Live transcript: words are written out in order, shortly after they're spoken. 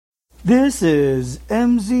This is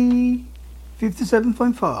MZ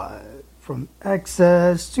 57.5 from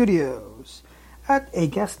Access Studios at a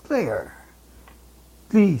guest player.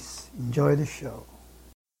 Please enjoy the show.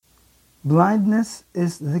 Blindness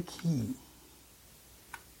is the key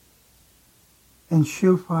and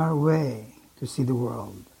surefire way to see the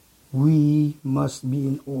world. We must be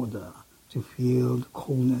in order to feel the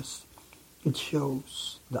coldness. It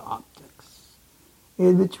shows the optics.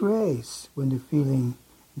 It betrays when the feeling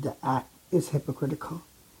the act is hypocritical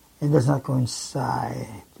and does not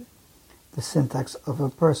coincide the syntax of a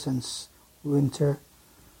person's winter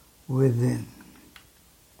within.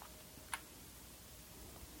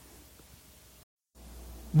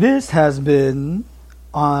 This has been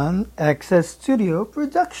on Access Studio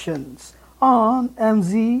Productions on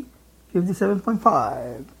MZ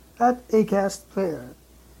 57.5 at Acast Player.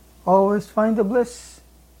 Always find the bliss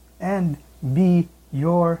and be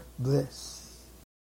your bliss.